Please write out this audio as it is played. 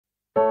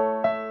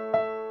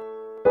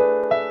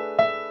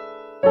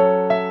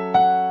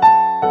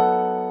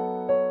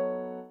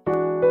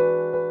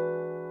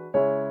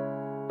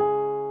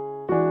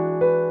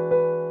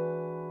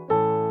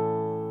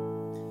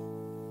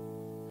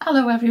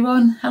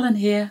everyone, Helen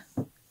here.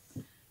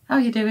 How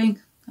are you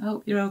doing? I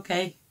hope you're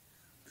okay.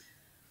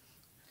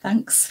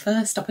 Thanks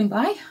for stopping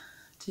by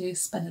to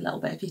spend a little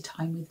bit of your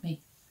time with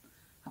me.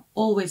 I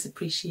always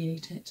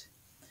appreciate it.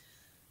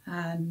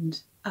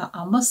 And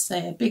I must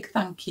say a big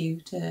thank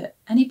you to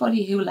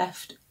anybody who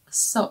left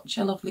such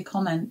a lovely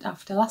comment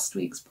after last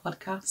week's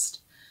podcast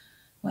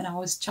when I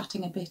was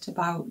chatting a bit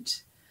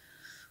about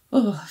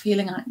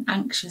feeling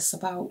anxious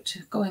about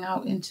going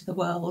out into the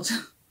world.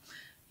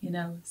 You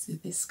know,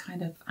 this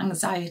kind of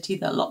anxiety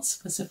that lots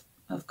of us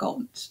have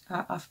got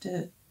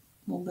after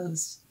all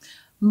those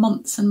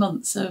months and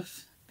months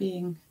of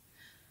being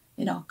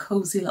in our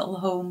cosy little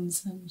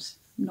homes and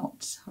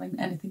not having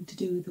anything to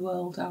do with the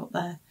world out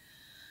there.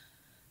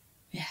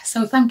 Yeah,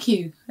 so thank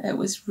you. It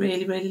was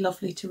really, really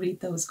lovely to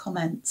read those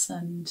comments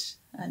and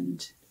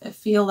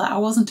feel that I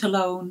wasn't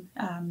alone.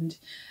 And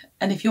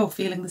if you're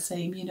feeling the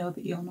same, you know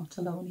that you're not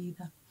alone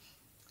either.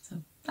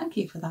 So thank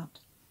you for that.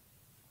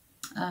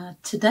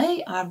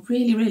 Today I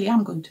really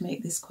am going to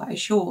make this quite a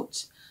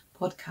short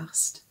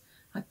podcast.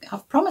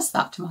 I've promised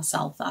that to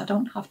myself, that I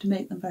don't have to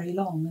make them very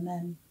long, and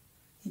then,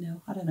 you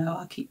know, I don't know,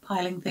 I keep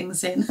piling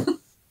things in.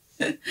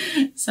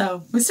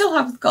 So we still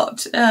have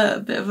got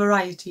a bit of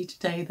variety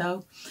today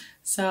though.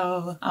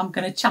 So I'm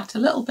going to chat a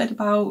little bit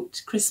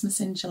about Christmas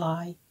in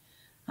July,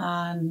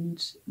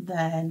 and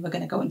then we're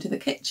going to go into the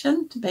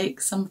kitchen to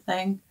bake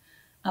something,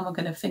 and we're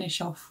going to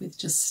finish off with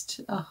just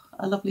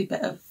a lovely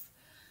bit of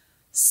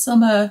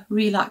summer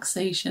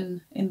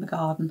relaxation in the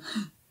garden.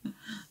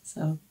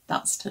 So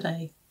that's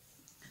today.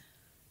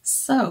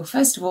 So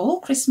first of all,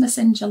 Christmas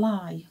in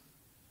July.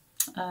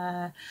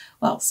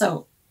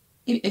 So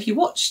if you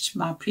watched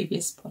my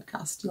previous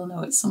podcast, you'll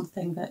know it's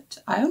something that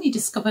I only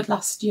discovered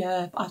last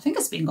year, but I think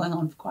it's been going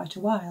on for quite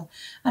a while.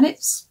 And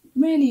it's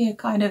really a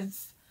kind of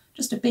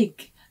just a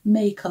big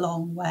make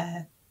along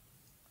where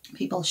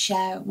people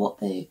share what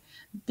they're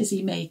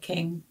busy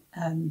making,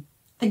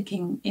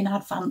 thinking in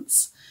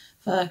advance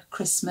for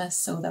Christmas.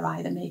 So they're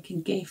either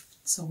making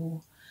gifts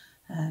or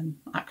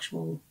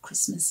actual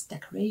Christmas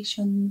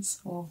decorations,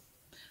 or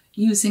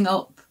using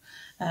up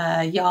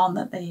yarn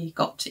that they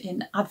got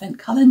in advent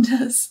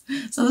calendars.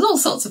 So there's all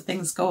sorts of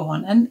things go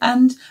on.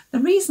 And the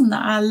reason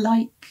that I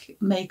like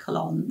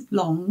make-alongs,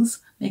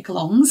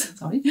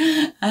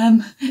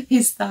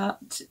 is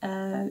that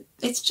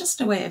it's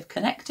just a way of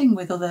connecting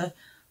with other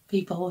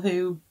people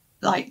who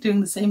like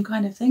doing the same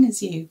kind of thing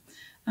as you.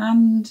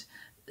 And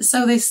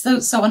so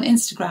on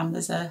Instagram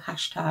there's a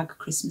hashtag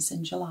Christmas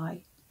in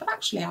July, but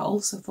actually I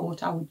also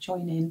thought I would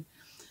join in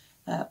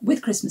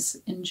with Christmas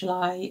in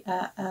July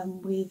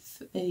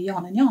with the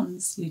Yarn and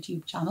Yarns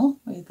YouTube channel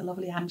with the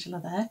lovely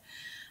Angela there,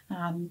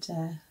 and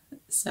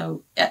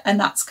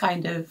that's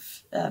kind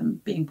of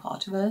being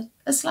part of a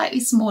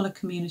slightly smaller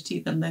community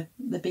than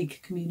the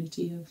big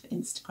community of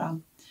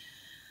Instagram.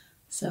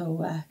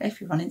 So if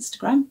you're on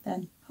Instagram,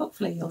 then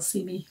hopefully you'll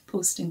see me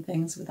posting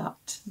things with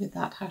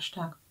that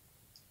hashtag.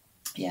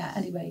 Yeah,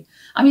 anyway,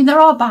 I mean, there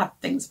are bad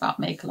things about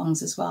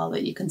make-alongs as well,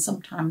 that you can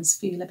sometimes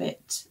feel a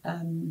bit,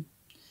 I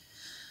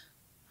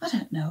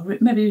don't know,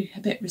 maybe a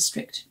bit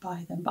restricted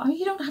by them. But I mean,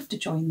 you don't have to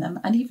join them.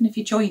 And even if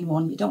you join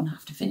one, you don't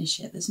have to finish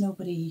it. There's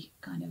nobody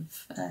kind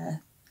of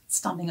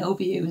standing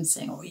over you and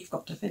saying, oh, you've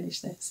got to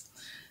finish this.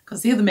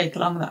 Because the other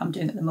make-along that I'm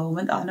doing at the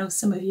moment, that I know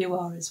some of you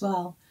are as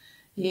well,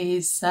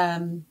 is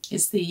the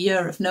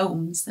Year of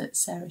Gnomes that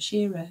Sarah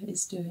Shearer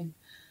is doing.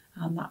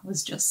 And that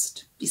was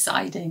just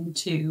deciding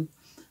to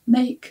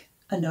make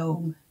a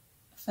gnome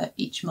for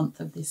each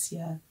month of this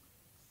year,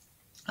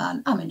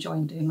 and I'm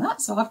enjoying doing that.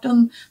 So I've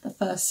done the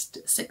first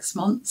 6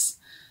 months,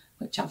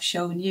 which I've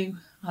shown you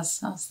as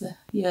the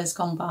years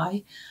gone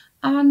by,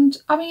 and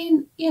I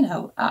mean, you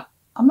know,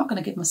 I'm not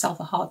going to give myself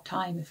a hard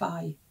time if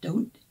I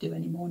don't do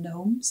any more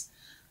gnomes.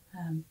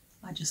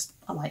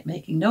 I like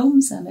making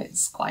gnomes, and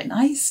it's quite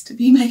nice to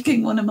be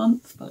making one a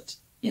month, but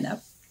you know,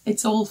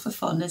 it's all for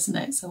fun, isn't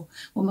it? So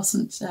we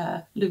mustn't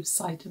lose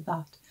sight of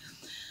that.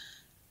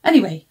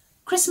 Anyway,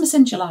 Christmas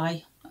in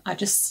July, I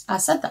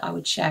said that I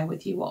would share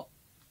with you what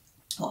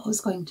I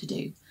was going to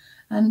do.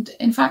 And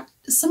in fact,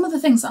 some of the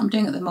things that I'm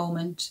doing at the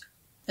moment,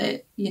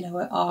 that, you know,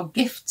 are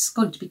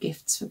going to be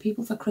gifts for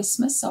people for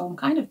Christmas. So I'm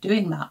kind of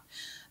doing that.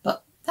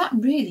 But that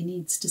really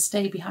needs to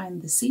stay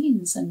behind the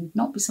scenes and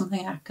not be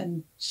something I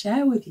can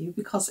share with you,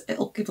 because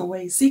it'll give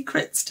away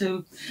secrets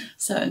to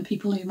certain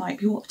people who might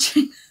be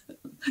watching.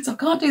 So I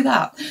can't do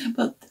that.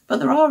 But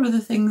there are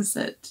other things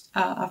that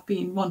I've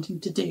been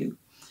wanting to do.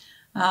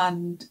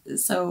 And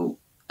so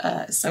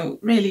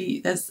really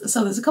there's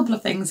a couple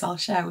of things I'll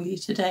share with you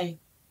today.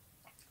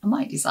 I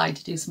might decide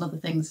to do some other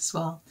things as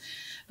well.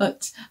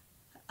 But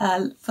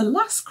for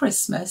last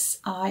Christmas,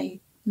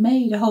 I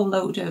made a whole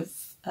load of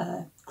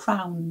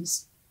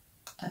crowns,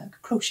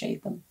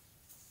 crocheted them.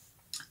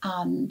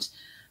 And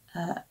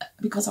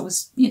because I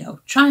was, you know,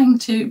 trying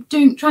to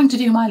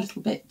do my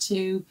little bit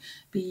to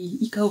be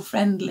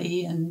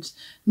eco-friendly and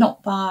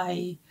not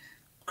buy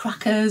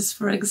crackers,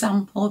 for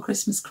example,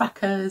 Christmas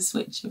crackers,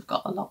 which have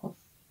got a lot of,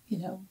 you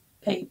know,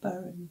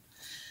 paper and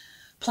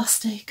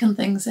plastic and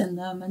things in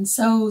them. And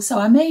so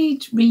I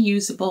made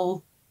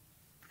reusable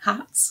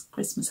hats,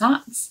 Christmas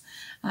hats,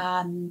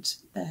 and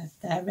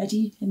they're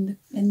ready in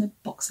the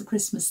box of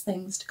Christmas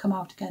things to come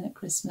out again at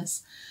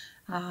Christmas.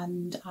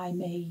 And I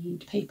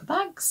made paper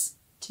bags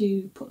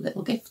to put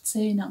little gifts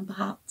in, and the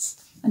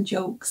hats and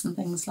jokes and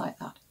things like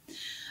that.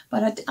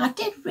 But I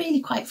did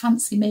really quite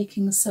fancy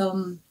making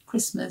some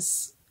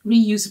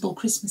reusable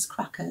Christmas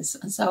crackers,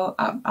 and so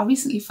I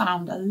recently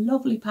found a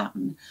lovely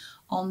pattern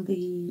on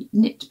the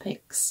Knit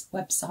Picks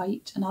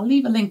website, and I'll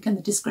leave a link in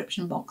the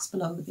description box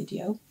below the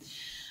video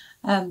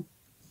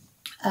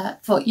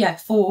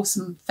for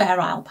some Fair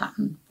Isle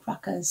pattern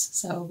crackers.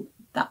 So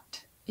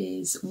that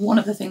is one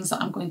of the things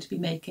that I'm going to be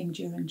making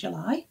during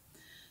July.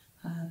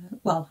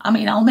 Well, I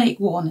mean, I'll make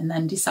one and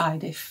then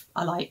decide if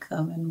I like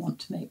them and want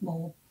to make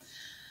more.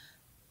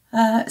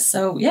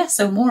 So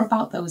more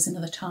about those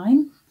another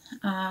time.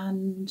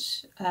 And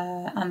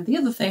the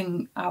other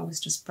thing, I was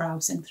just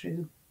browsing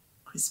through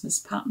Christmas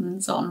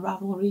patterns on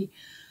Ravelry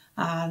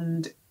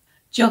and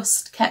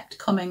just kept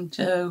coming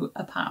to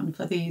a pattern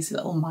for these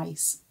little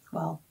mice.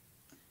 Well,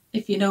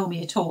 if you know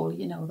me at all,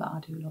 you know that I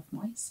do love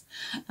mice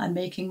and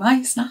making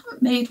mice, and I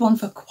haven't made one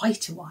for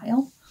quite a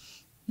while,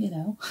 you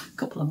know, a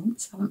couple of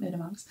months I haven't made a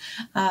mouse,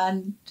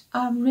 and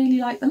I really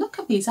like the look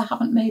of these. I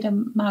haven't made a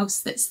mouse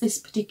that's this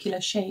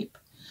particular shape,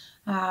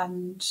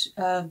 and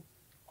I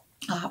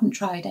haven't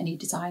tried any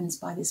designs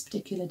by this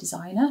particular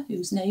designer,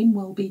 whose name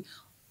will be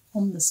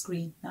on the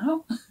screen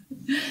now.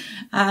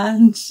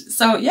 And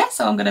so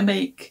I'm going to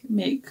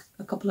make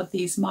a couple of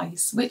these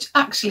mice, which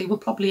actually will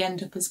probably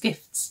end up as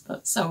gifts,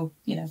 but so,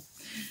 you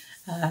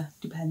know,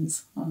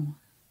 depends.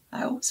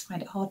 I always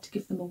find it hard to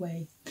give them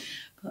away,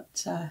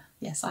 but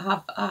yes, I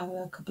have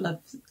a couple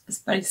of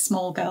very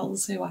small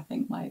girls who I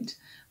think might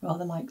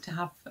rather like to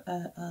have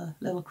a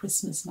little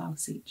Christmas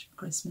mouse each for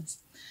Christmas.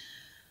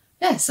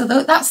 Yeah, so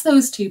that's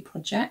those two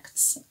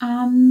projects.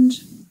 And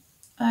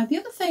the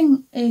other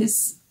thing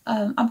is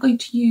I'm going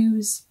to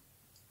use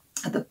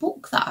the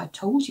book that I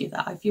told you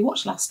that, if you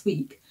watched last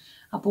week,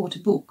 I bought a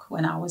book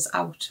when I was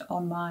out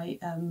on my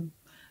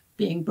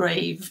being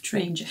brave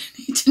train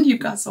journey to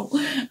Newcastle,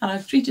 and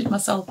I've treated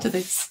myself to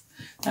this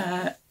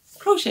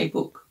crochet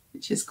book,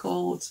 which is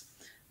called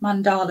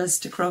Mandalas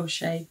to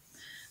Crochet.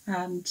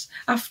 And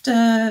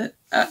after,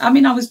 I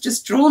mean, I was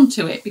just drawn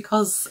to it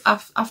because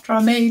after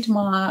I made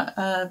my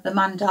the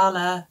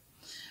mandala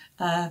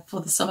for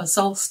the summer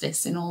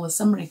solstice in all the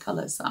summery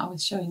colours that I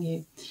was showing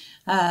you,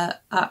 I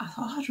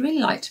thought I'd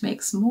really like to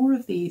make some more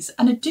of these.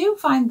 And I do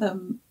find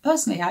them,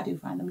 personally, I do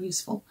find them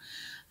useful,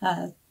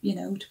 you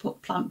know, to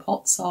put plant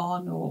pots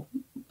on, or,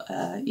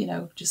 you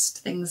know, just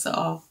things that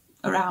are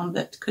around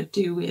that could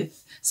do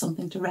with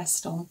something to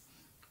rest on.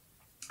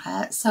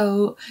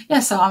 So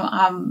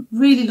I'm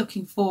really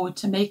looking forward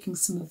to making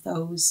some of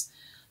those.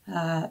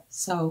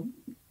 So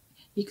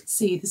you can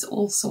see there's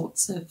all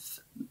sorts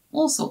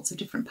of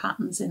different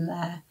patterns in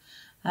there,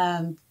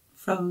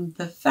 from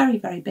the very,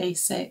 very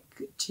basic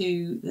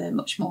to the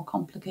much more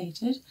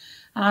complicated.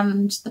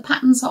 And the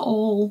patterns are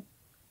all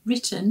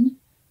written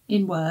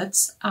in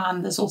words,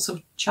 and there's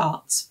also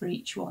charts for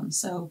each one.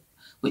 So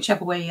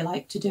whichever way you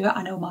like to do it.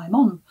 I know my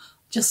mum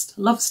just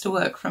loves to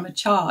work from a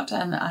chart,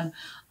 and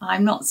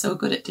I'm not so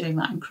good at doing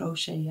that in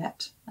crochet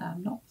yet.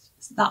 I'm not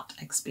that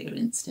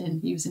experienced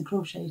in using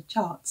crochet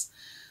charts,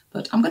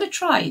 but I'm going to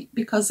try,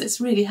 because it's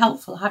really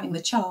helpful having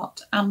the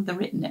chart and the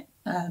written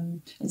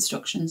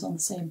instructions on the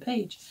same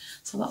page.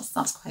 So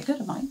that's quite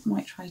good. I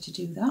might try to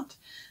do that.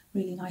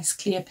 Really nice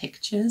clear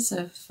pictures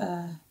of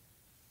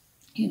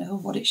you know,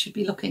 what it should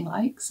be looking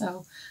like.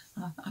 So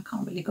I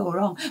can't really go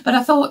wrong. But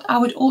I thought I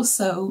would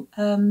also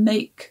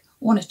make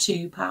one or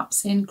two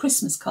perhaps in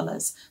Christmas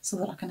colours, so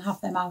that I can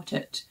have them out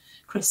at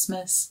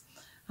Christmas.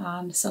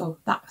 And so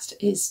that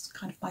is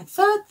kind of my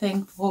third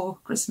thing for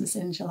Christmas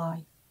in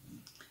July.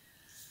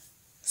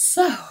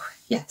 So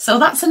yeah, so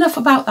that's enough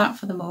about that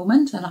for the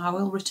moment, and I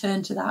will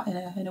return to that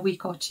in a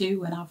week or two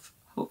when I've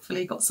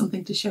hopefully got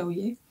something to show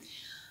you.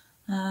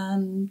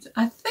 And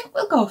I think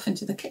we'll go off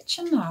into the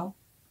kitchen now.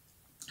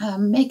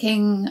 I'm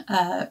making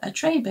a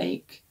tray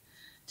bake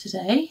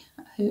today,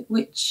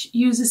 which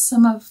uses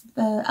some of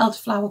the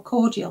elderflower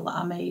cordial that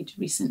I made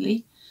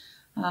recently,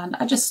 and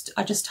I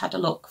just had a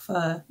look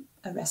for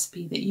a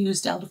recipe that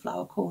used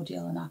elderflower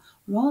cordial, and I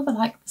rather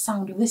like the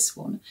sound of this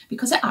one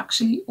because it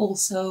actually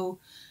also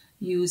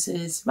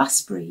uses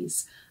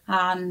raspberries,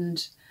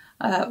 and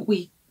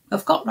we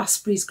have got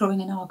raspberries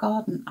growing in our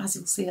garden, as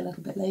you'll see a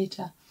little bit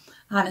later,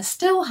 and I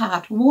still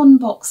had one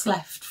box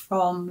left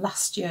from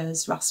last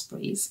year's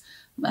raspberries,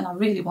 and I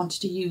really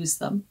wanted to use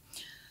them.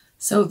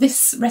 So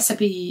this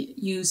recipe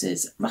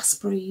uses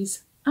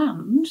raspberries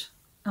and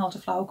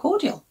elderflower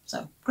cordial,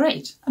 so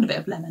great, and a bit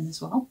of lemon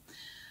as well.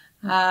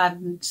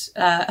 And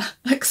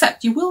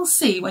except you will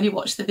see when you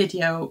watch the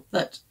video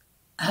that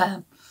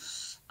I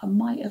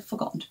might have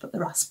forgotten to put the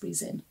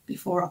raspberries in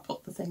before I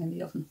put the thing in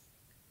the oven.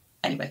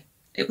 Anyway,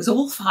 it was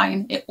all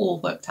fine, it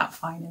all worked out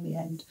fine in the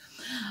end.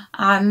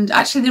 And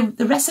actually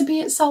the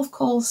recipe itself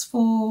calls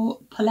for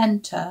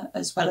polenta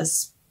as well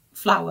as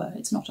flour.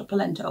 It's not a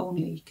polenta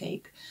only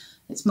cake,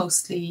 it's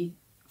mostly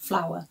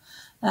flour.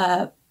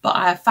 but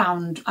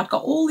I'd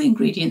got all the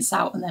ingredients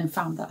out and then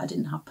found that I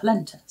didn't have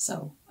polenta.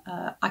 So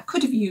I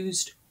could have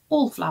used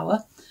all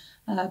flour,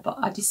 but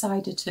I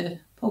decided to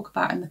poke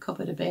about in the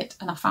cupboard a bit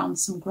and I found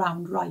some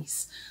ground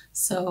rice.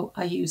 So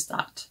I used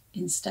that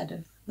instead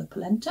of the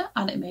polenta,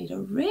 and it made a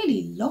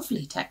really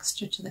lovely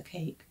texture to the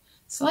cake.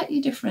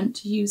 Slightly different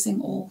to using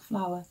all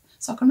flour.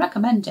 So I can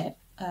recommend it.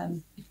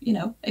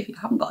 If you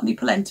haven't got any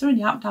polenta and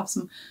you happen to have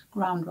some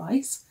ground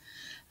rice,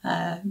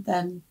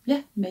 then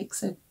yeah,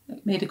 it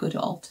made a good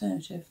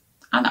alternative.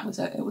 And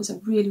it was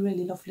a really,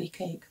 really lovely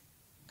cake.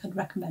 I can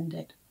recommend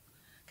it.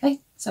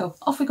 Okay, so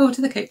off we go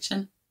to the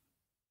kitchen.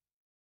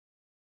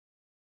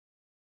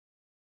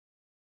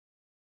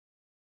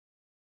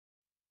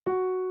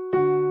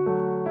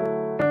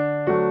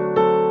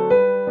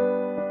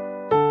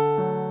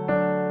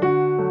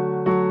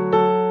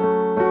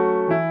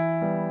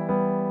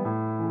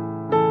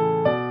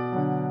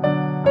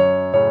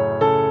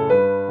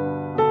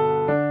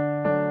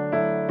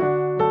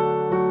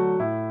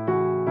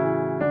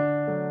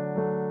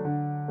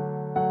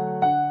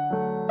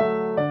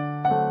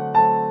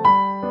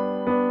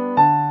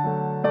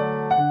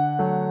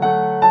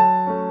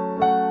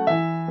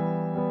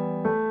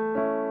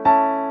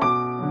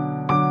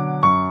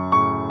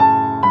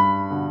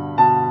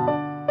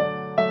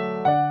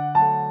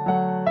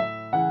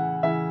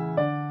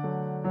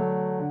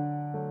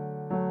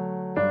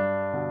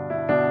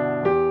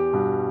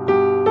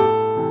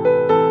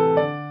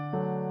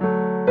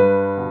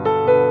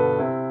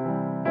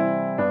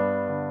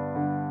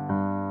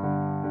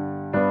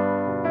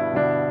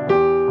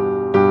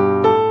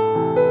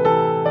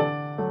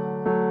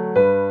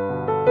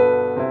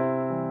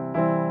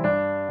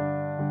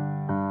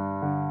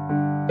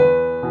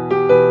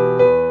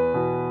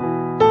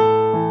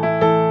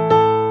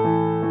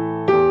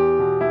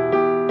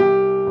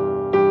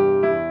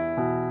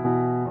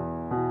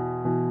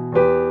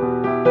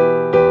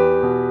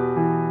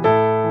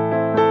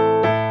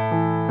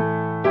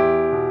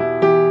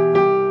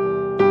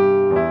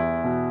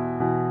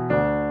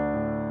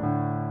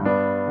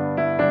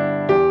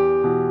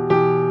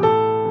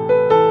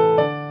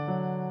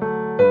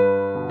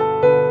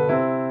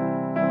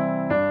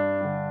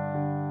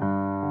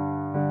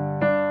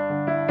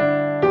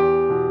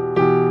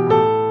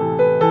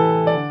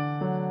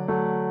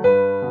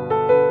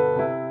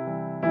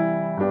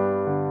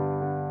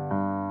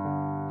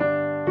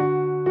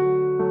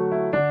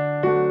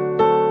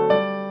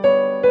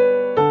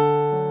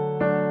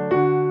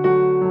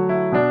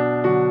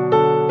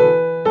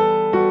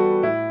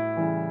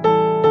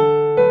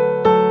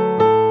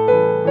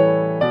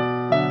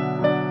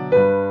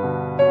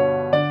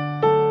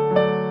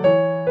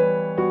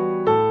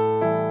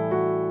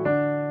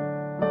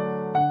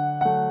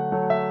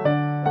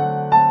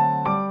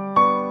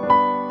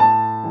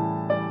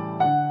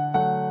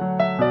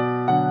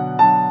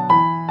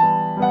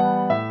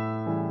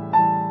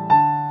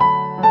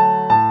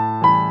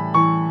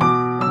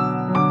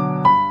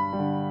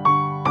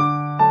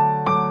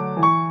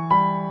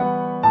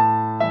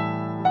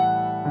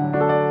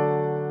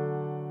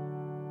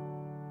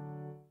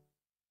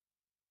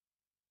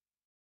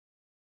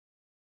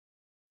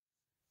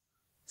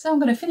 So I'm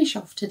going to finish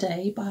off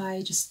today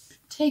by just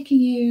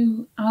taking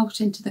you out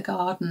into the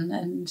garden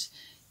and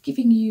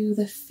giving you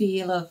the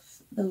feel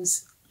of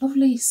those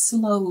lovely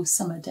slow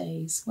summer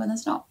days when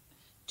there's not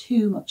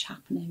too much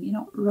happening. You're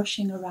not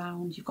rushing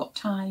around, you've got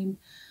time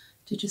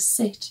to just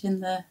sit in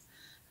the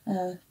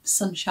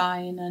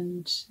sunshine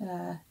and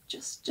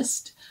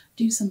just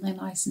do something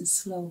nice and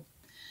slow.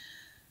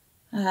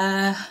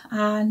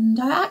 And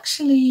I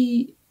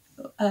actually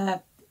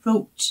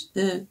wrote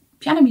the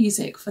piano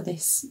music for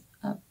this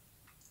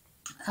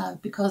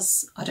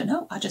because, I don't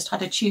know, I just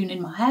had a tune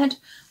in my head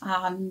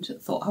and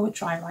thought I would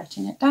try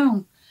writing it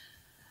down.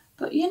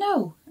 But you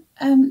know,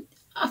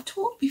 I've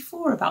talked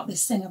before about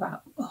this thing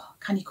about,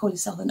 can you call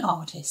yourself an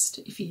artist?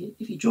 If you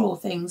draw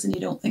things and you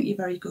don't think you're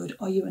very good,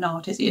 are you an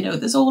artist? You know,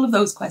 there's all of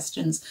those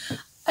questions.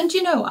 And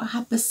you know, I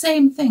had the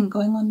same thing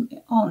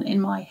going on in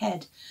my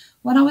head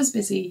when I was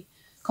busy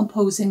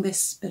composing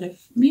this bit of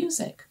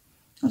music.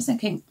 I was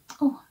thinking,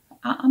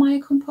 am I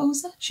a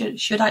composer?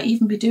 Should I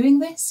even be doing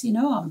this? You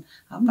know,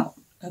 I'm not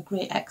a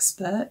great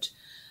expert.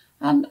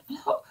 And I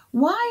thought,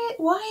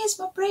 why is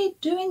my brain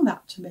doing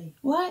that to me?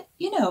 Why,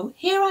 you know,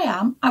 here I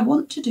am, I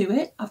want to do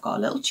it. I've got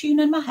a little tune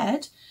in my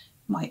head.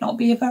 Might not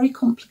be a very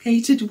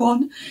complicated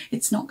one.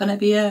 It's not going to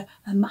be a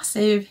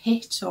massive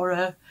hit or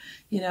a,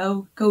 you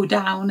know, go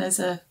down as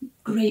a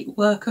great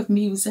work of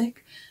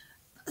music.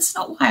 That's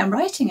not why I'm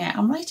writing it.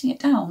 I'm writing it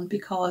down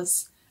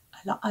because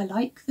I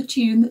like the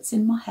tune that's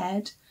in my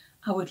head.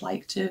 I would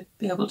like to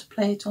be able to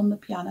play it on the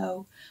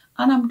piano,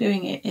 and I'm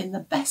doing it in the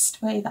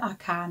best way that I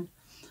can,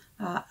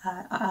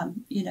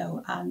 you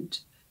know, and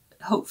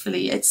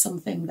hopefully it's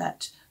something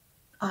that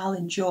I'll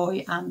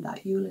enjoy and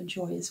that you'll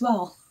enjoy as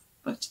well.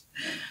 But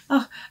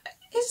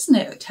isn't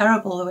it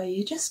terrible the way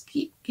you just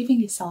keep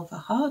giving yourself a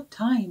hard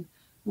time?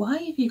 Why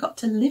have you got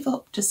to live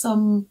up to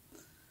some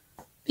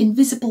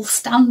invisible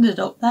standard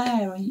up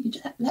there?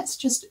 And let's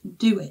just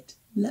do it.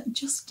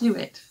 Just do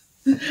it.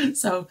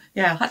 So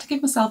yeah, I had to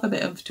give myself a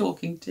bit of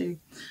talking to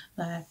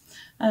there.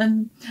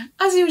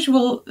 As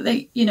usual,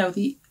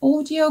 the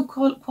audio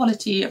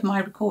quality of my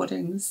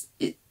recordings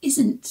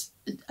isn't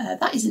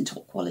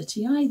top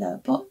quality either.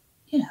 But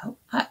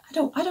I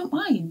don't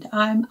mind.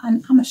 I'm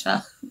an amateur,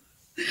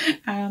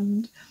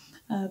 and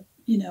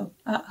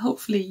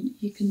hopefully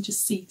you can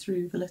just see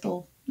through the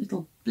little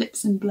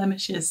blips and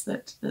blemishes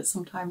that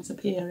sometimes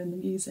appear in the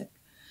music.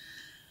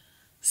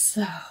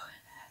 So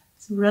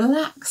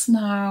relax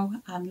now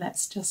and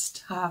let's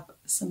just have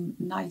some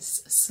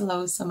nice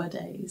slow summer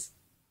days.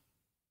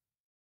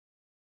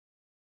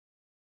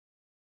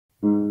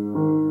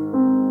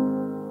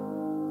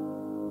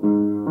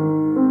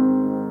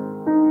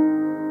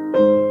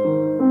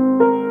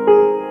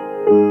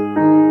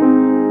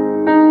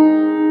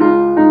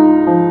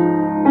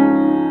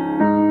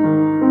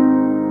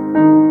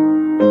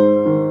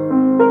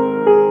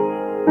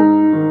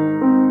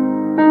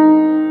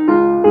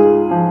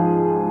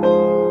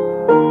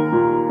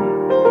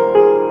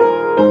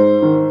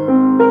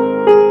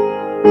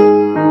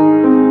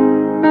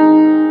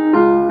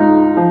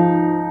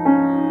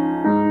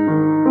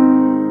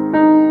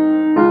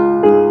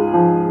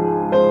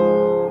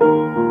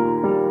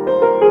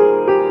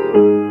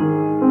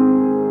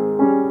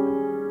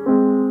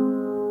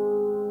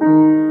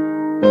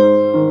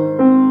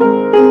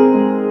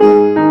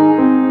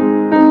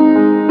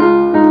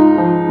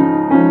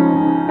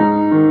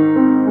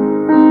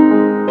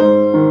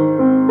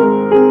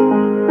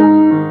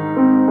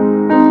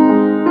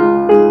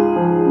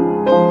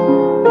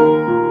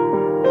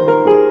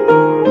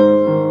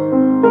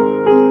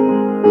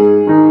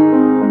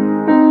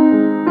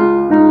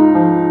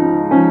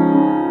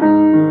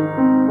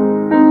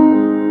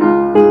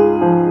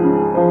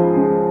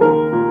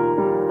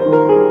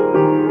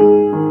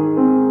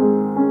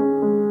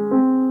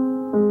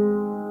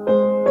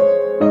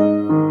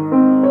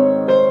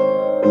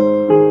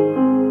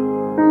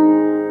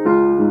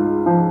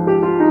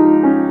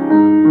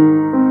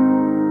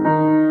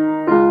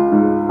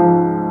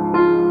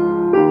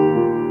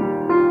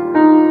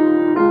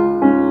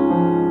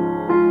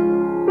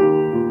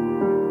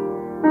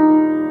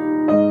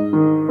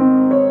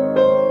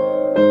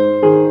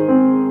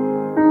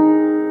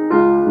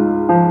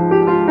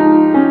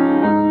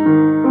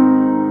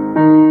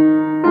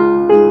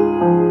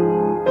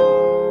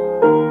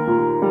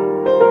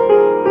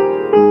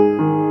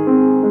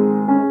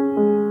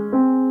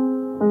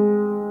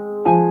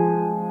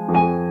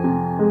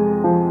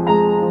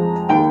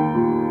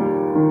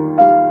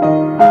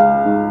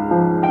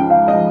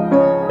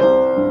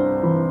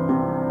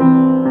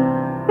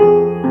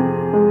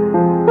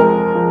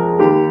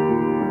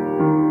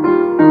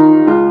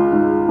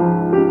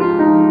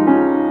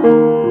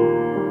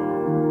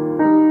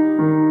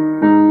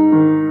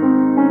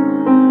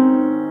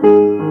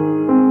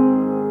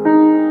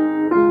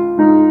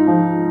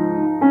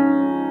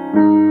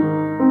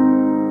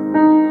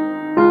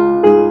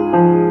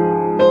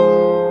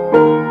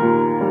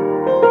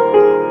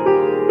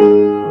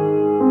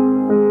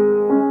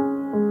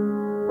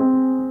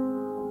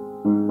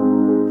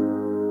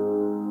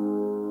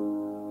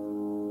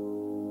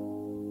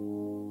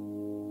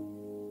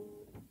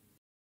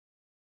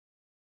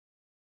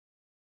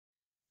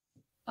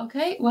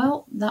 Okay,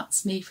 well,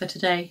 that's me for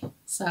today.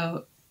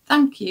 So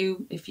thank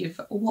you if you've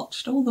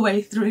watched all the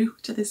way through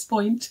to this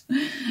point,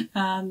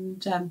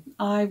 and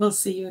I will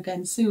see you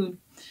again soon.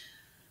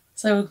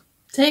 So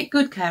take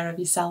good care of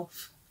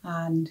yourself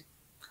and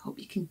hope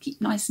you can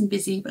keep nice and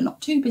busy, but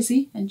not too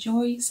busy.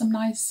 Enjoy some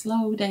nice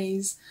slow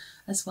days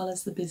as well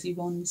as the busy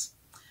ones.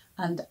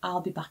 And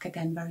I'll be back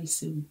again very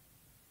soon.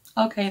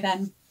 Okay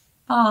then,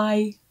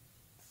 bye.